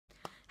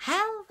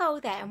Hello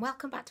there and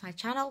welcome back to my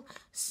channel.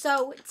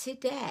 So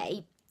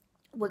today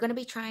we're going to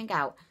be trying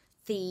out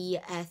the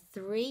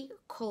 3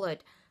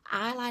 coloured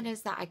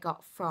eyeliners that I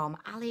got from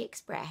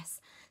Aliexpress.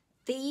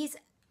 These,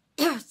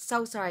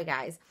 so sorry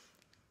guys,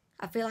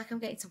 I feel like I'm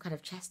getting some kind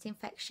of chest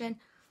infection.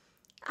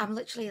 I'm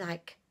literally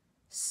like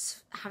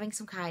having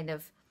some kind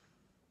of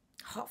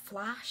hot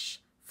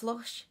flush,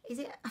 is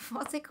it?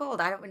 What's it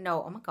called? I don't even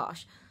know. Oh my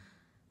gosh.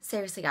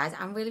 Seriously guys,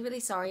 I'm really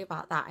sorry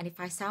about that, and if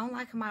I sound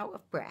like I'm out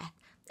of breath,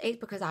 it's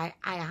because I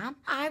am.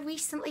 I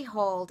recently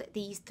hauled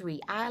these 3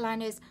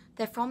 eyeliners.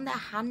 They're from the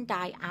Hand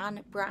Dye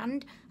Anne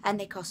brand and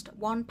they cost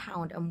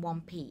 £1 and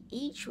 1p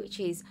each, which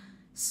is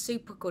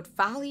super good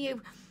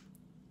value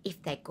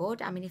if they're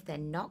good. I mean, if they're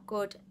not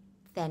good,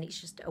 then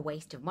it's just a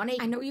waste of money.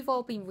 I know you've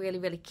all been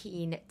really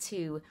keen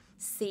to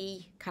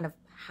see kind of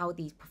how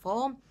these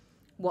perform,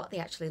 what they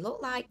actually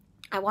look like.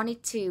 I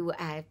wanted to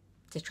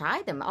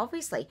try them,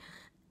 obviously.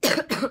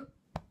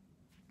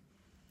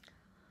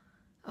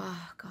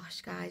 Oh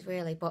gosh guys,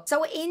 really. But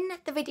so in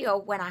the video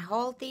when I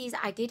hauled these,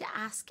 I did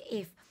ask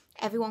if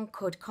everyone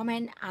could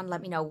comment and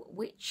let me know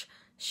which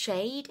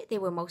shade they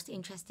were most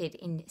interested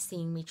in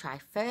seeing me try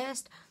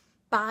first.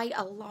 By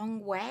a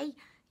long way,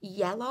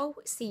 yellow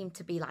seemed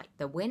to be like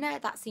the winner.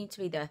 That seemed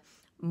to be the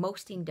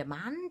most in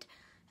demand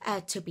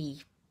to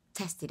be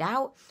tested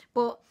out.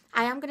 But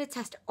I am going to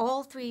test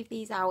all 3 of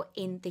these out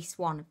in this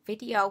one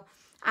video.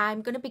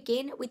 I'm going to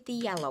begin with the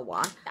yellow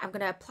one. I'm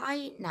going to apply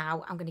it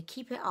now. I'm going to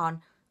keep it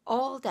on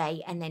all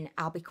day and then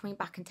I'll be coming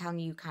back and telling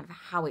you kind of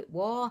how it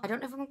wore. I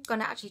don't know if I'm going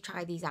to actually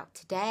try these out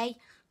today.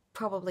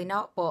 Probably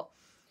not, but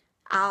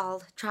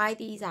I'll try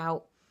these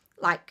out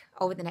like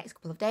over the next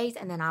couple of days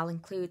and then I'll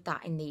include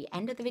that in the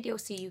end of the video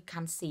so you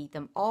can see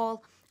them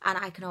all, and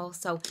I can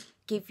also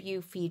give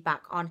you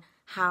feedback on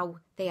how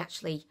they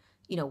actually,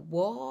 you know,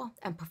 wore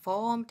and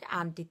performed,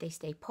 and did they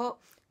stay put?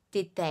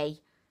 Did they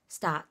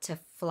start to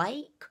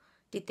flake?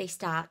 Did they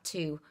start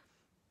to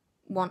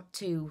want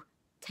to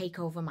take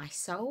over my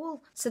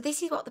soul? So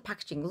this is what the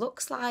packaging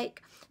looks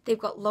like. They've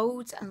got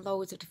loads and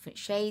loads of different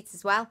shades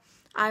as well.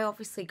 I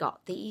obviously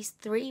got these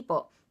 3,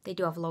 but they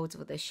do have loads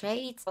of other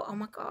shades. Oh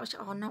my gosh,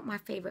 oh, not my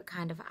favourite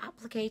kind of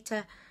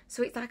applicator.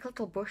 So it's like a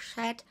little brush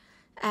head,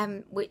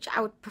 which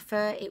I would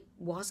prefer it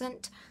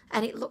wasn't.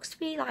 And it looks to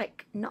be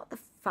like not the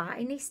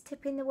finest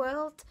tip in the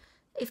world,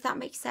 if that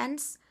makes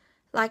sense.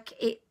 Like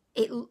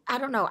I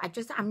don't know,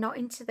 I'm not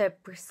into the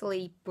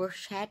bristly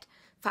brush head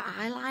for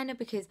eyeliner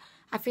because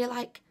I feel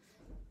like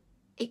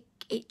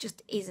it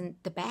just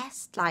isn't the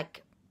best,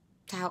 like,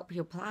 to help you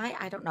apply.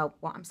 I don't know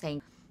what I'm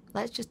saying.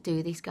 Let's just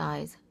do this,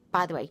 guys.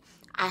 By the way,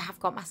 I have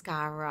got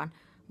mascara on,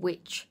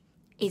 which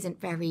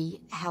isn't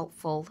very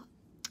helpful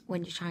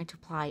when you're trying to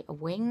apply a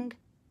wing.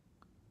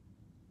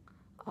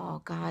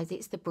 Oh, guys,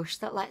 it's the brush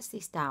that lets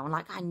this down.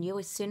 Like, I knew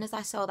as soon as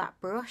I saw that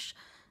brush,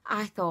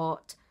 I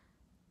thought,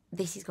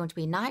 this is going to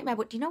be a nightmare.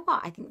 But do you know what?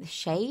 I think the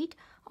shade,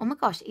 oh my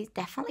gosh, it's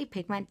definitely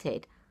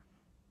pigmented.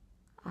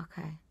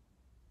 Okay.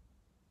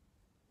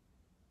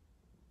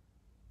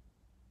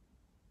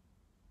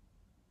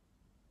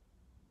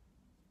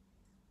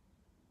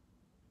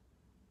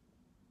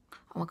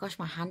 Oh my gosh,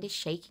 my hand is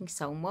shaking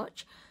so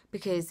much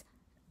because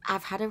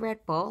I've had a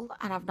Red Bull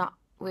and I've not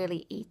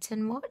really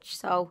eaten much.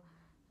 So,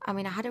 I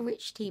mean, I had a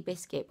rich tea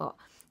biscuit, but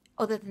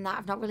other than that,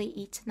 I've not really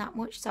eaten that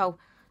much. So,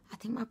 I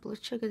think my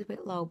blood sugar is a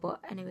bit low.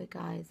 But anyway,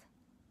 guys.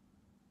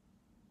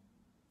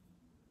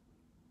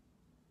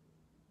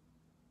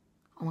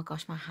 Oh my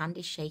gosh, my hand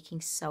is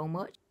shaking so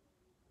much.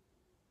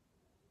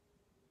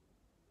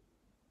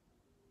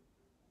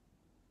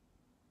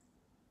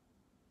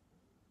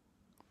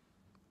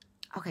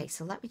 Okay,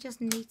 so let me just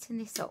neaten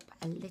this up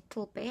a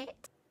little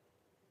bit.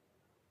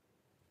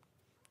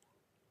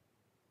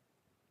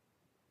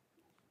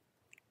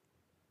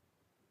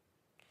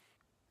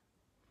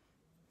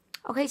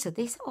 Okay, so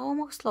this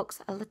almost looks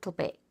a little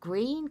bit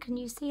green. Can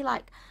you see,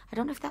 like, I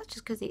don't know if that's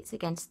just because it's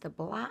against the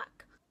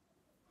black.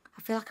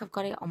 I feel like I've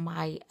got it on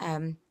my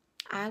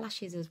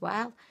eyelashes as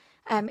well.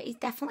 It's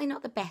definitely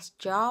not the best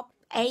job.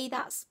 A,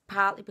 that's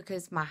partly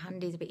because my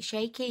hand is a bit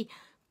shaky.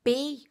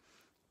 B,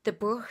 the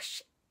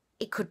brush,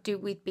 it could do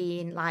with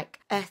being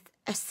like a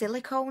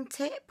silicone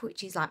tip,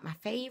 which is like my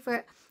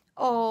favourite,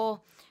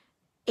 or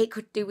it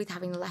could do with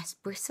having less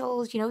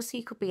bristles, you know, so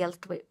you could be a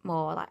little bit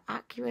more like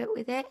accurate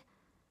with it.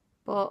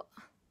 But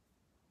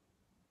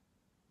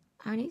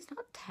I mean, it's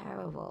not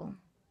terrible.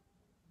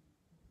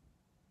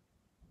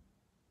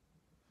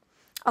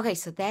 Okay,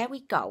 so there we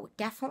go.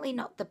 Definitely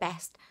not the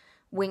best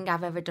wing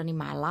I've ever done in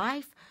my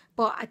life,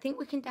 but I think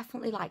we can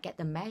definitely like get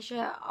the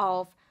measure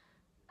of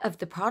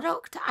the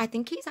product. I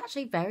think it's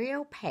actually very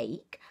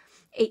opaque.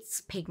 It's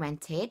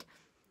pigmented.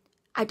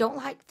 I don't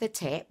like the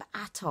tip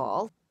at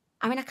all.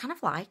 I mean, I kind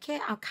of like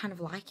it. I'm kind of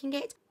liking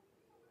it.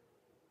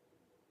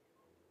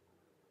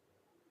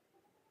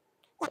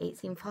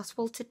 It's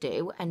impossible to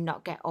do and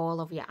not get all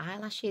over your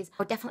eyelashes. I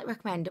would definitely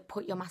recommend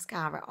put your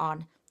mascara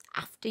on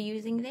after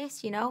using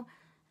this, you know.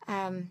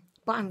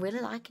 But I'm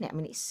really liking it. I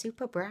mean, it's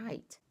super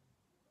bright.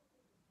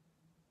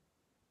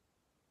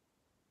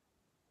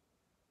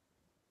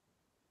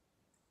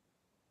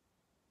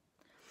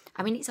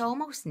 I mean, it's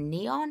almost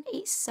neon.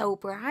 It's so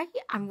bright.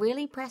 I'm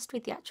really impressed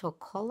with the actual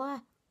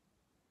colour.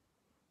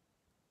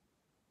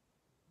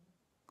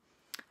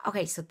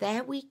 Okay, so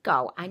there we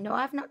go. I know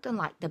I've not done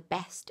like the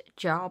best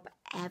job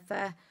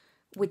ever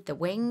with the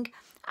wing,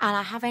 and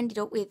I have ended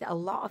up with a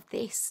lot of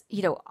this,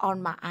 you know,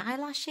 on my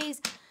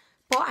eyelashes,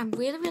 but I'm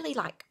really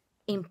like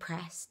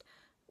impressed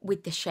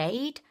with the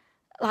shade.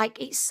 Like,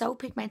 it's so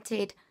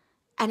pigmented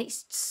and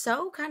it's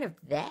so kind of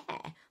there.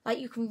 Like,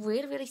 you can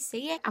really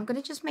see it. I'm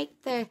going to just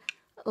make the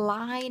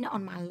line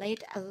on my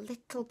lid a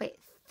little bit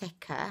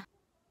thicker.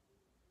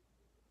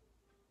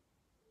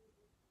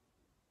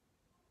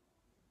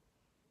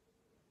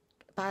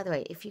 By the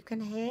way, if you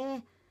can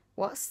hear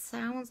what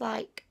sounds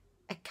like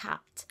a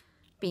cat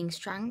being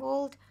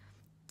strangled,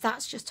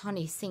 that's just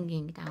Honey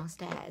singing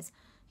downstairs.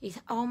 He's,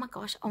 oh my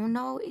gosh, oh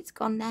no, it's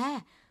gone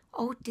there.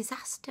 Oh,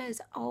 disasters,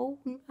 oh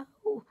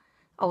no.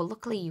 Oh,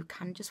 luckily you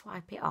can just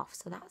wipe it off,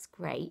 so that's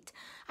great.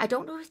 I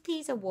don't know if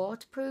these are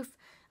waterproof,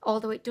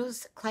 although it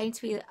does claim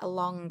to be a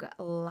long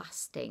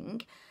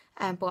lasting,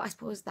 but I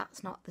suppose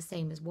that's not the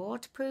same as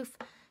waterproof.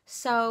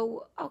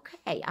 So,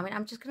 okay, I mean,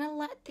 I'm just going to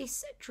let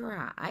this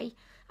dry,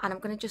 and I'm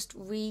going to just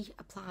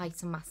reapply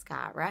some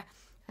mascara,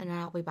 and then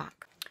I'll be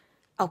back.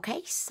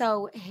 Okay,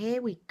 so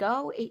here we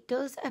go. It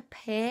does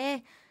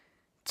appear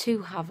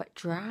to have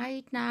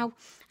dried now.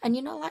 And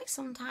you know, like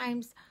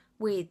sometimes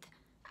with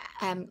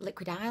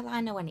liquid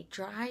eyeliner, when it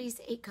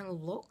dries, it can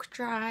look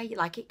dry.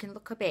 Like, it can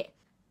look a bit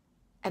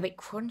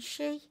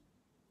crunchy.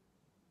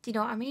 Do you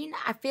know what I mean?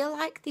 I feel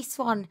like this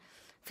one,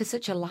 for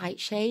such a light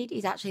shade,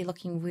 is actually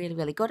looking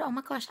really good. Oh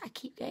my gosh, I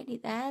keep getting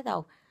it there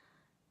though.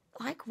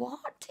 Like,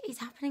 what is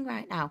happening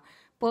right now?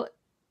 But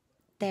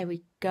there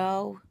we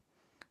go.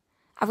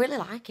 I really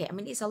like it. I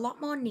mean, it's a lot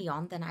more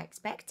neon than I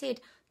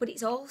expected, but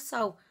it's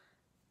also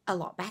a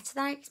lot better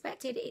than I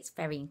expected. It's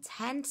very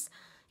intense.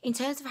 In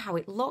terms of how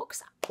it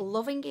looks,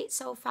 loving it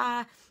so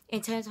far.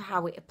 In terms of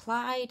how it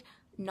applied,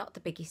 not the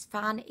biggest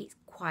fan. It's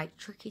quite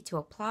tricky to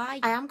apply.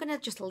 I am going to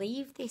just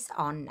leave this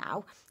on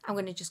now. I'm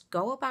going to just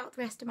go about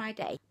the rest of my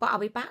day, but I'll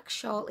be back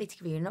shortly to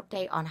give you an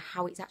update on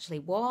how it's actually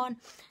worn,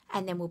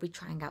 and then we'll be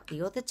trying out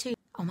the other two.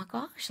 Oh my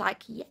gosh,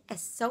 like,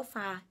 yes, so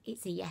far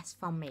it's a yes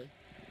from me.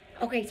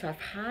 Okay, so I've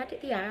had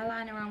the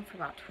eyeliner on for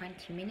about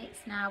 20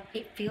 minutes now.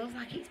 It feels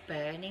like it's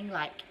burning,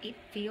 like it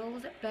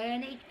feels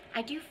burny.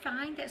 I do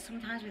find that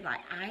sometimes with like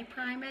eye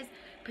primers,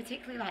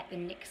 particularly like the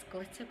NYX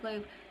glitter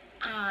glue,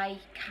 I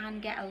can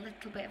get a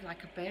little bit of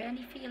like a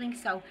burny feeling.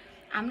 So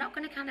I'm not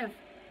going to kind of,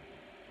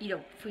 you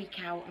know,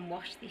 freak out and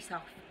wash this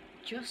off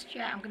just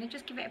yet. I'm going to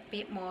just give it a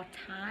bit more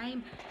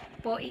time,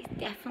 but it's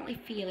definitely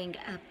feeling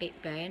a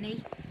bit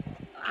burny.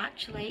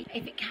 Actually,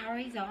 if it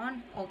carries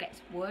on or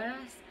gets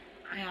worse,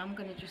 I am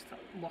going to just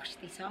wash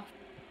this off.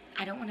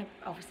 I don't want to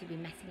obviously be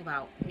messing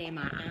about near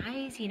my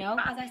eyes, you know.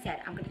 But as I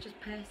said, I'm going to just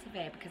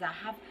persevere because I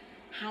have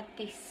had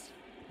this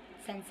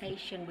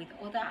sensation with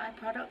other eye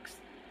products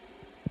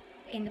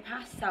in the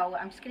past. So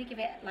I'm just going to give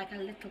it like a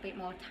little bit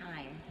more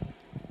time.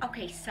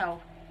 Okay, so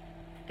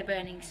the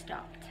burning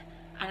stopped.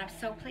 And I'm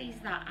so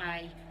pleased that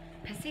I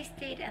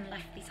persisted and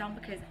left this on,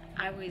 because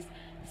I was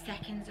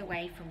seconds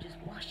away from just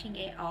washing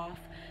it off,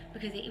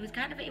 because it was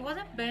kind of, it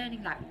wasn't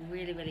burning like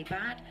really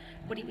bad,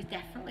 but it was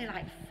definitely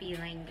like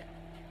feeling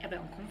a bit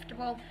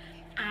uncomfortable.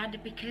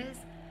 And because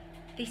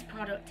this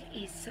product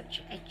is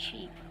such a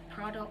cheap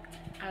product,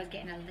 I was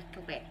getting a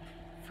little bit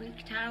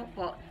freaked out,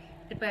 but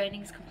the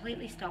burning's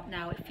completely stopped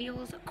now. It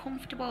feels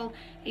comfortable.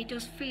 It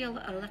does feel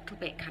a little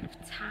bit kind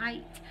of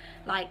tight,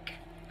 like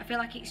I feel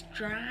like it's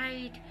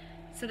dried.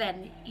 So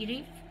then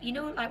you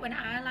know like when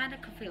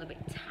eyeliner can feel a bit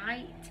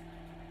tight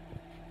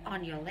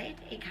on your lid,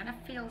 it kind of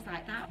feels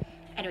like that.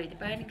 Anyway, the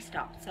burning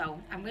stopped, so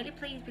I'm really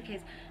pleased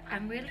because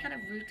I'm really kind of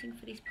rooting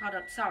for this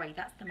product. Sorry,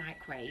 that's the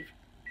microwave.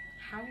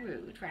 How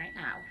rude right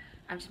now.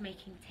 I'm just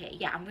making tea.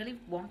 Yeah, I'm really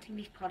wanting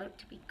this product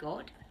to be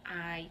good.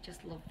 I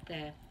just love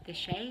the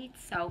shade.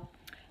 So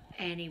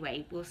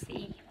anyway, we'll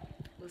see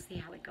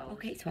how it goes.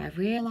 Okay, so I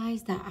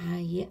realised that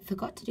I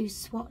forgot to do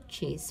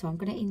swatches, so I'm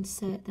going to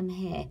insert them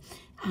here.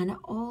 And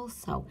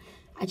also,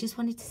 I just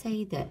wanted to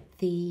say that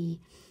the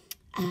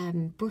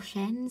brush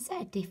ends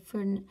are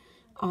different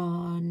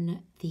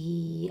on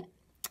the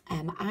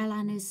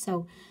eyeliners.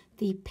 So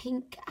the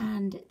pink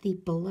and the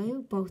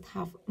blue both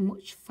have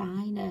much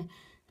finer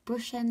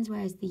brush ends,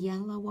 whereas the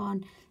yellow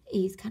one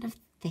is kind of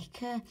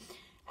thicker.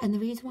 And the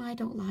reason why I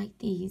don't like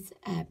these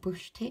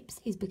brush tips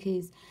is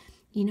because,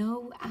 you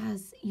know,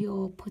 as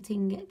you're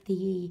putting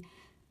the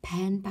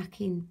pen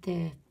back in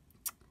the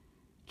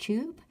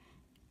tube,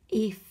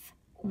 if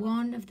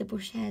one of the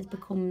brush hairs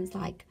becomes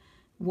like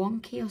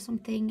wonky or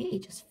something,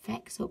 it just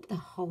fucks up the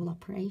whole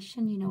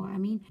operation, you know what I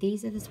mean?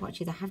 These are the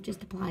swatches. I have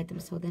just applied them,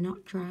 so they're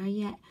not dry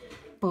yet,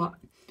 but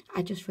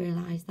I just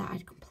realised that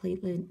I'd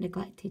completely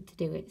neglected to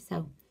do it.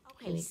 So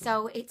okay,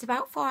 so it's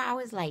about 4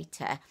 hours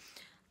later.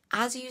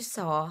 As you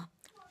saw,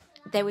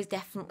 there was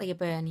definitely a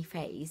burny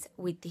phase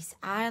with this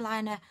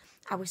eyeliner.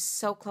 I was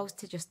so close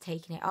to just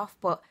taking it off,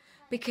 but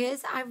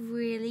because I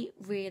really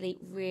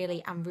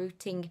am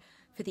rooting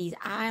for these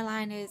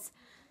eyeliners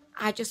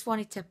I just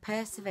wanted to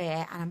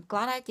persevere, and I'm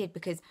glad I did,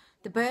 because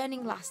the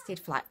burning lasted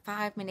for like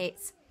 5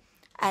 minutes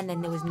and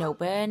then there was no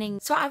burning.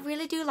 So I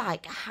really do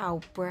like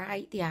how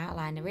bright the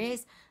eyeliner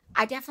is.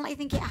 I definitely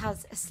think it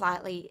has a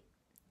slightly...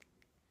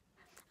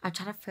 I'm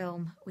trying to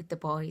film with the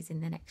boys in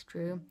the next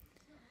room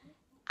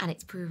and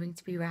it's proving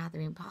to be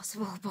rather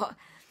impossible. But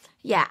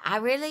yeah, I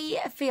really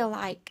feel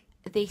like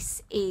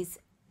this is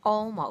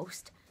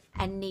almost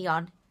a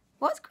neon...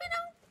 What's going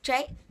on,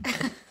 Jay?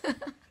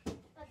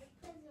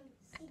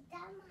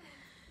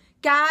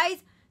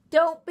 Guys,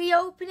 don't be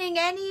opening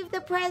any of the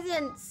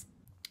presents.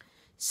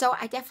 So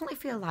I definitely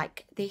feel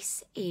like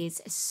this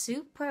is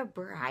super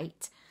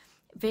bright,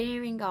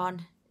 veering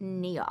on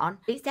neon.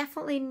 It's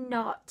definitely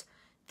not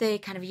the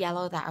kind of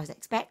yellow that I was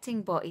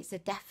expecting, but it's a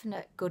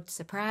definite good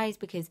surprise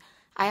because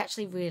I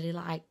actually really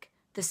like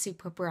the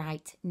super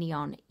bright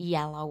neon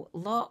yellow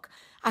look.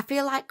 I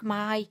feel like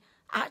my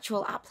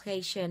actual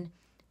application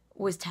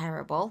was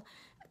terrible.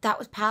 That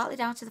was partly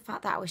down to the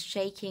fact that I was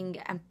shaking,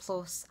 and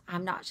plus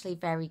I'm not actually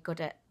very good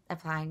at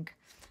applying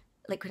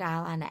liquid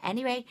eyeliner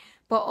anyway,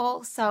 but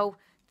also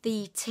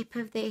the tip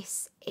of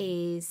this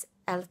is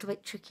a little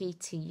bit tricky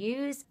to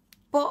use.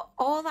 But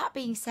all that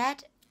being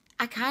said,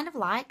 I kind of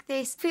like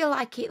this. I feel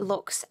like it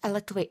looks a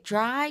little bit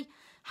dry.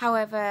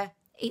 However,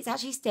 it's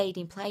actually stayed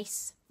in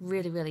place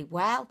really, really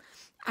well.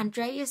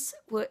 Andreas,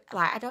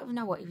 I don't even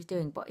know what he was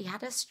doing, but he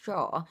had a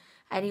straw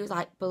and he was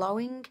like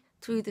blowing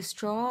through the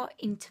straw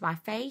into my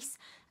face,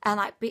 and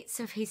like bits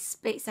of his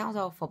spit, sounds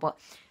awful, but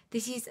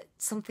this is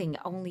something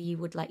only you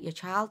would let your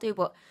child do,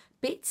 but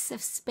bits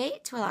of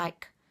spit were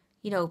like,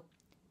 you know,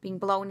 being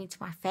blown into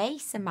my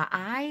face and my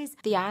eyes.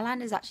 The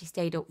eyeliner's actually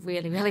stayed up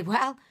really, really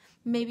well.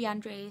 Maybe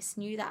Andreas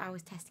knew that I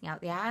was testing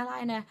out the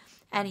eyeliner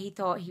and he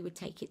thought he would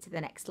take it to the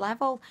next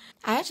level.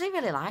 I actually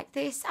really like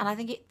this, and I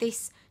think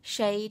this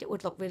shade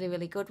would look really,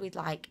 really good with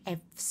like a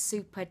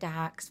super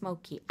dark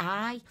smoky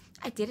eye.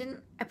 I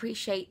didn't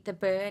appreciate the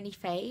burny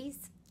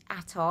phase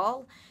at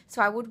all,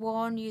 so I would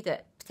warn you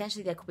that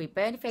potentially there could be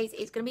burny phase.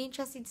 It's going to be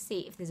interesting to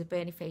see if there's a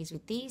burny phase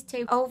with these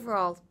two.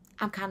 Overall,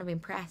 I'm kind of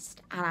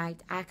impressed,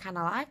 and I kind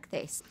of like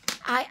this.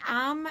 I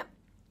am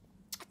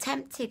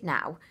tempted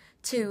now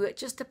to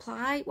just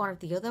apply one of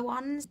the other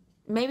ones.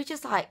 Maybe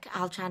just like,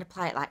 I'll try and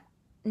apply it like,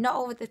 not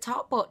over the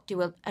top, but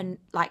do a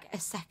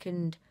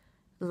second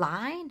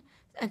line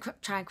and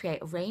try and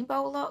create a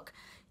rainbow look.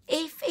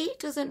 If it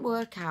doesn't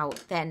work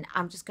out, then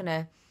I'm just going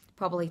to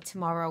probably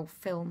tomorrow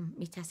film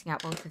me testing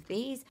out both of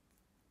these.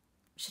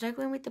 Should I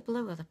go in with the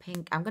blue or the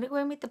pink? I'm going to go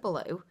in with the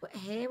blue. But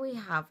here we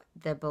have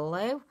the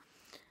blue.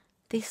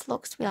 This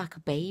looks to be like a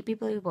baby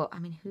blue, but I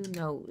mean, who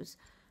knows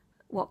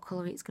what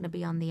colour it's going to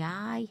be on the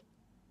eye.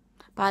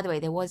 By the way,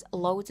 there was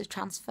loads of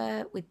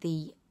transfer with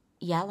the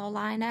yellow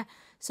liner,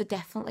 so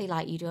definitely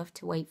like you do have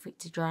to wait for it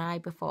to dry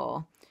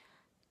before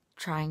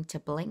trying to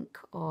blink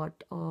or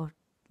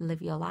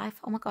live your life.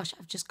 Oh my gosh,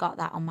 I've just got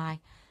that on my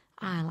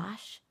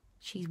eyelash.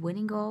 She's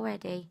winning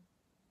already.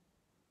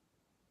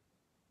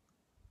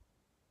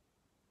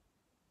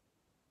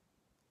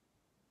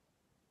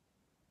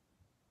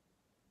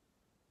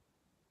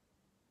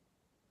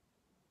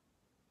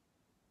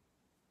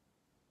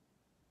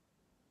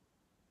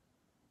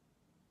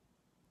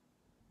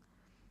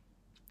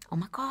 Oh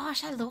my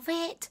gosh, I love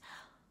it.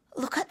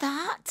 Look at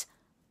that.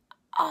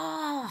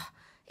 Oh,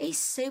 it's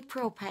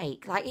super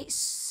opaque. Like, it's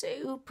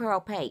super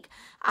opaque.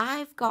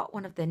 I've got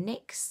one of the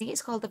NYX. I think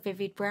it's called the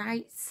Vivid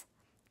Brights.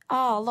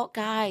 Oh, look,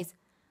 guys.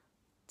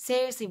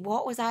 Seriously,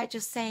 what was I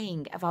just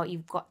saying about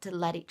you've got to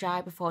let it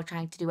dry before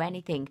trying to do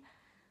anything?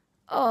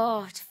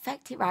 Oh, to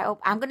effect it right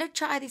up. I'm going to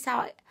try this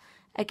out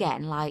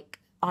again, like,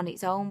 on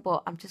its own,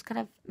 but I'm just kind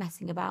of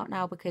messing about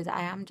now because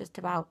I am just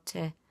about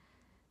to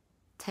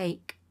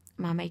take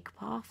my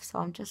makeup off, so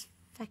I'm just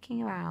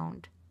fecking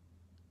around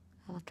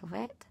a little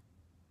bit.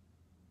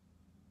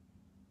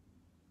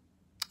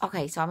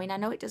 Okay, so I mean, I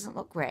know it doesn't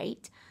look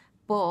great,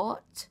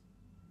 but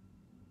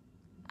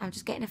I'm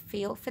just getting a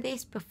feel for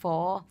this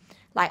before,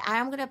 like, I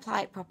am going to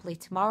apply it properly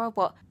tomorrow.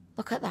 But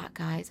look at that,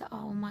 guys.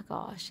 Oh my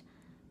gosh.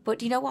 But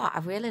do you know what? I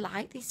really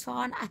like this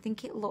one. I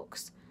think it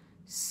looks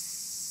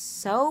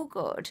so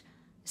good.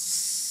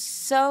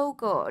 So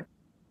good.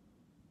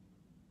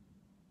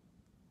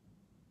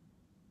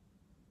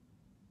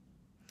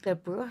 The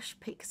brush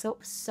picks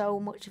up so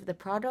much of the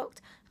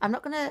product. I'm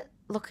not going to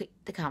look at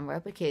the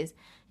camera because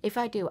if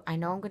I do, I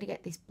know I'm going to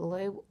get this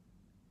blue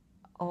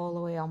all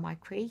the way on my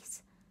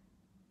crease.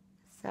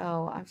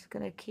 So I'm just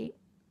going to keep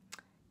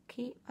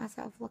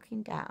myself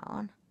looking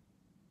down.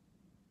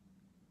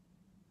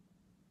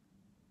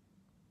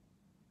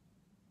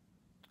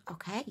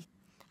 Okay,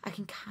 I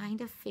can kind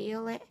of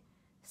feel it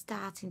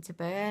starting to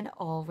burn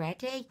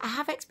already. I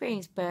have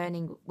experienced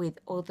burning with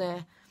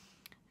other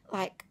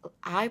like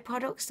eye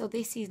products, so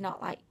this is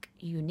not like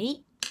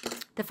unique.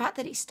 The fact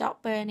that it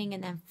stopped burning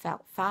and then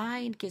felt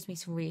fine gives me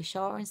some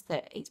reassurance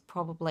that it's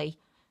probably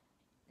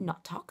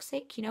not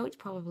toxic, you know, it's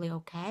probably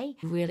okay.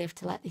 You really have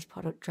to let this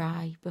product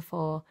dry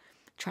before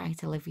trying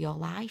to live your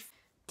life.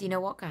 Do you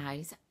know what,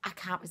 guys? I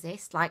can't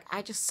resist. Like,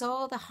 I just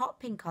saw the hot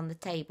pink on the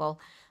table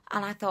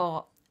and I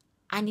thought,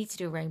 I need to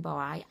do a rainbow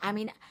eye. I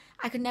mean,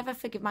 I could never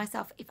forgive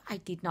myself if I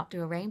did not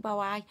do a rainbow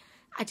eye.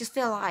 I just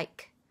feel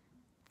like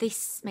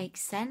this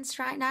makes sense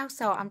right now.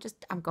 So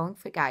I'm going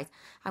for it, guys.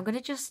 I'm going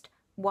to just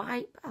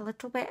wipe a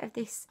little bit of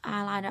this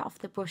eyeliner off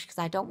the brush because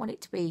I don't want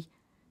it to be,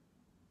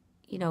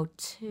 you know,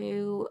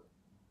 too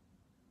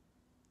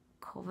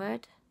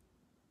covered.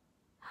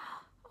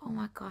 Oh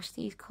my gosh,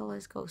 these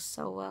colours go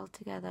so well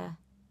together.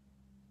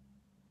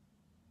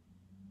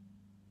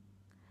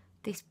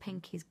 This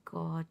pink is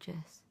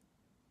gorgeous.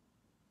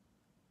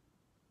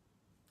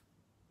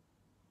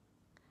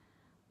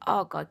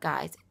 Oh God,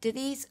 guys, do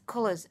these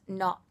colours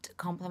not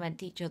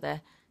complement each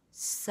other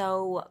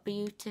so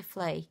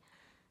beautifully?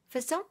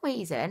 For some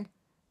reason,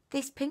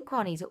 this pink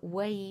one is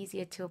way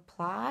easier to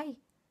apply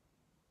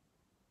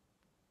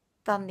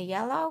than the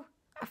yellow.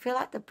 I feel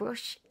like the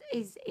brush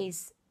is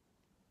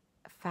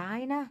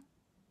finer.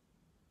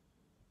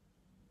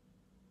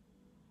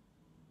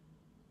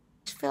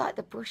 I just feel like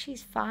the brush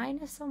is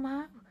finer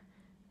somehow.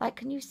 Like,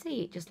 can you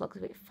see it just looks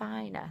a bit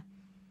finer?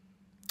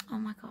 Oh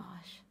my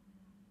gosh.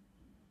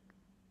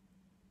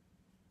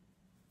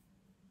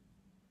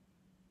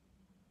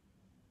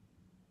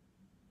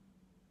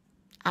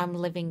 I'm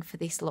living for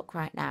this look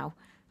right now.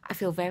 I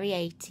feel very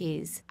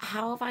 80s.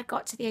 How have I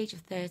got to the age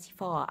of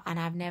 34 and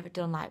I've never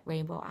done like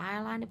rainbow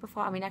eyeliner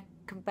before? I mean, I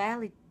can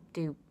barely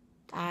do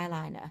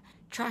eyeliner.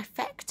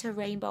 Trifecta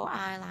rainbow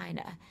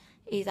eyeliner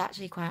is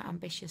actually quite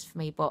ambitious for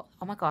me, but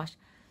oh my gosh.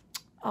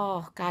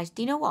 Oh, guys,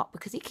 do you know what?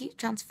 Because it keeps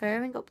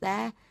transferring up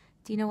there,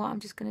 do you know what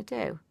I'm just going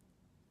to do?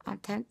 I'm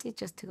tempted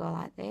just to go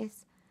like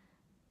this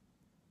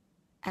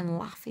and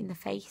laugh in the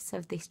face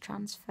of this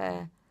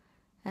transfer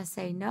and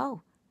say,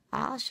 no,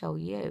 I'll show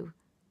you.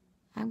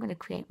 I'm going to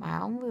create my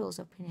own rules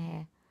up in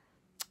here.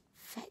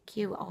 Feck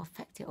you. Oh,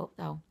 fecked it up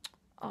though.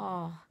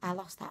 Oh, I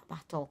lost that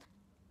battle.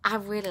 I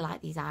really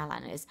like these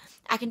eyeliners.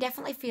 I can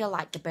definitely feel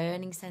like the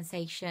burning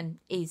sensation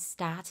is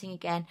starting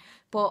again,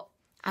 but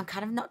I'm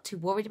kind of not too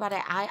worried about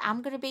it. I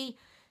am going to be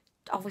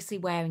obviously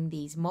wearing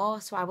these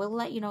more, so I will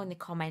let you know in the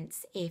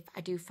comments if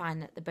I do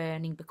find that the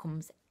burning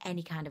becomes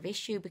any kind of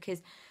issue,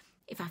 because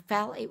if I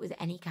felt it was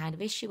any kind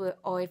of issue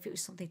or if it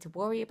was something to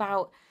worry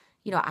about,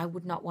 you know, I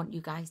would not want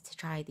you guys to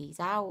try these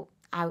out.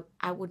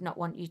 I would not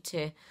want you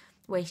to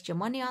waste your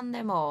money on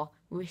them or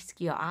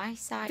risk your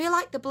eyesight. I feel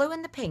like the blue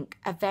and the pink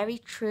are very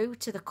true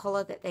to the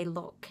colour that they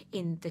look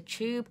in the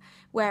tube,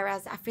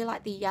 whereas I feel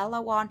like the yellow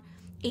one,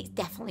 it's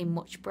definitely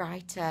much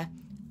brighter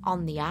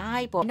on the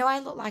eye. But I know I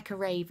look like a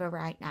raver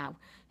right now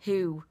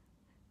who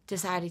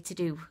decided to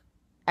do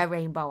a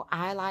rainbow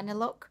eyeliner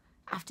look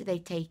after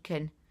they'd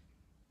taken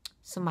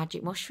some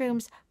magic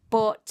mushrooms,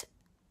 but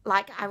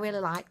like, I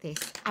really like this.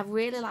 I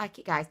really like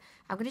it, guys.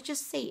 I'm going to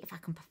just see if I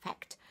can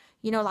perfect,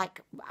 you know,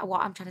 like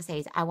what I'm trying to say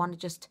is I want to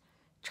just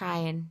try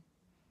and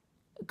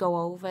go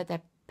over the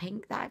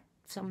pink that I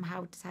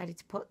somehow decided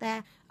to put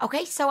there.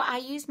 Okay, so I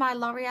used my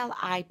L'Oreal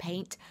eye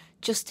paint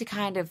just to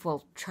kind of,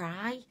 well,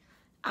 try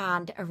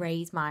and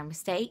erase my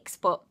mistakes,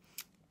 but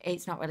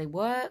it's not really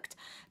worked.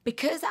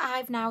 Because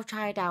I've now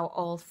tried out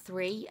all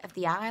three of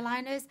the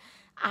eyeliners,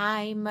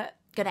 I'm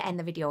going to end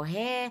the video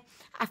here.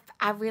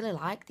 I really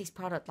like this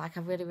product. Like,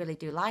 I really, really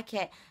do like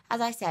it. As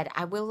I said,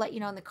 I will let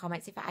you know in the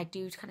comments if I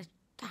do kind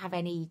of have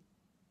any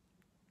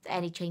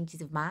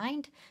changes of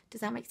mind. Does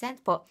that make sense?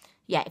 But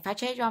yeah, if I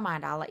change my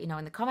mind, I'll let you know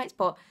in the comments.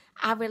 But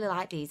I really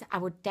like these. I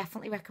would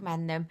definitely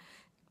recommend them.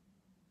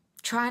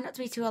 Try not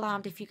to be too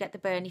alarmed if you get the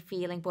burny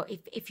feeling. But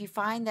if you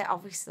find that,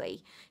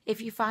 obviously,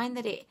 if you find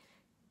that it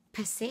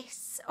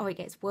persists or it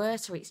gets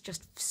worse or it's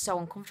just so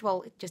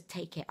uncomfortable, just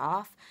take it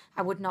off.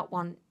 I would not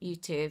want you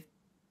to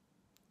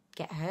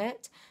get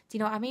hurt. Do you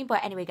know what I mean?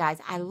 But anyway, guys,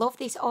 I love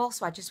this.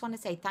 Also, I just want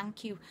to say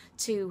thank you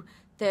to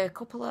the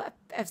couple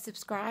of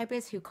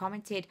subscribers who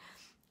commented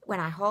when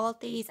I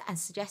hauled these and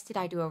suggested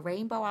I do a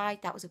rainbow eye.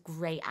 That was a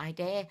great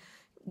idea. It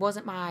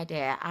wasn't my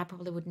idea. I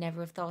probably would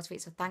never have thought of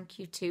it. So thank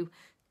you to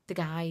the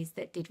guys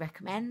that did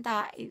recommend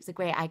that. It was a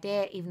great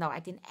idea, even though I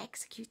didn't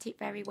execute it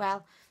very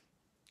well.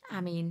 I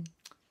mean,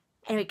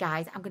 anyway,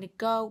 guys, I'm going to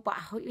go, but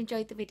I hope you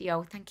enjoyed the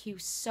video. Thank you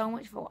so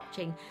much for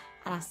watching,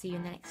 and I'll see you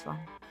in the next one.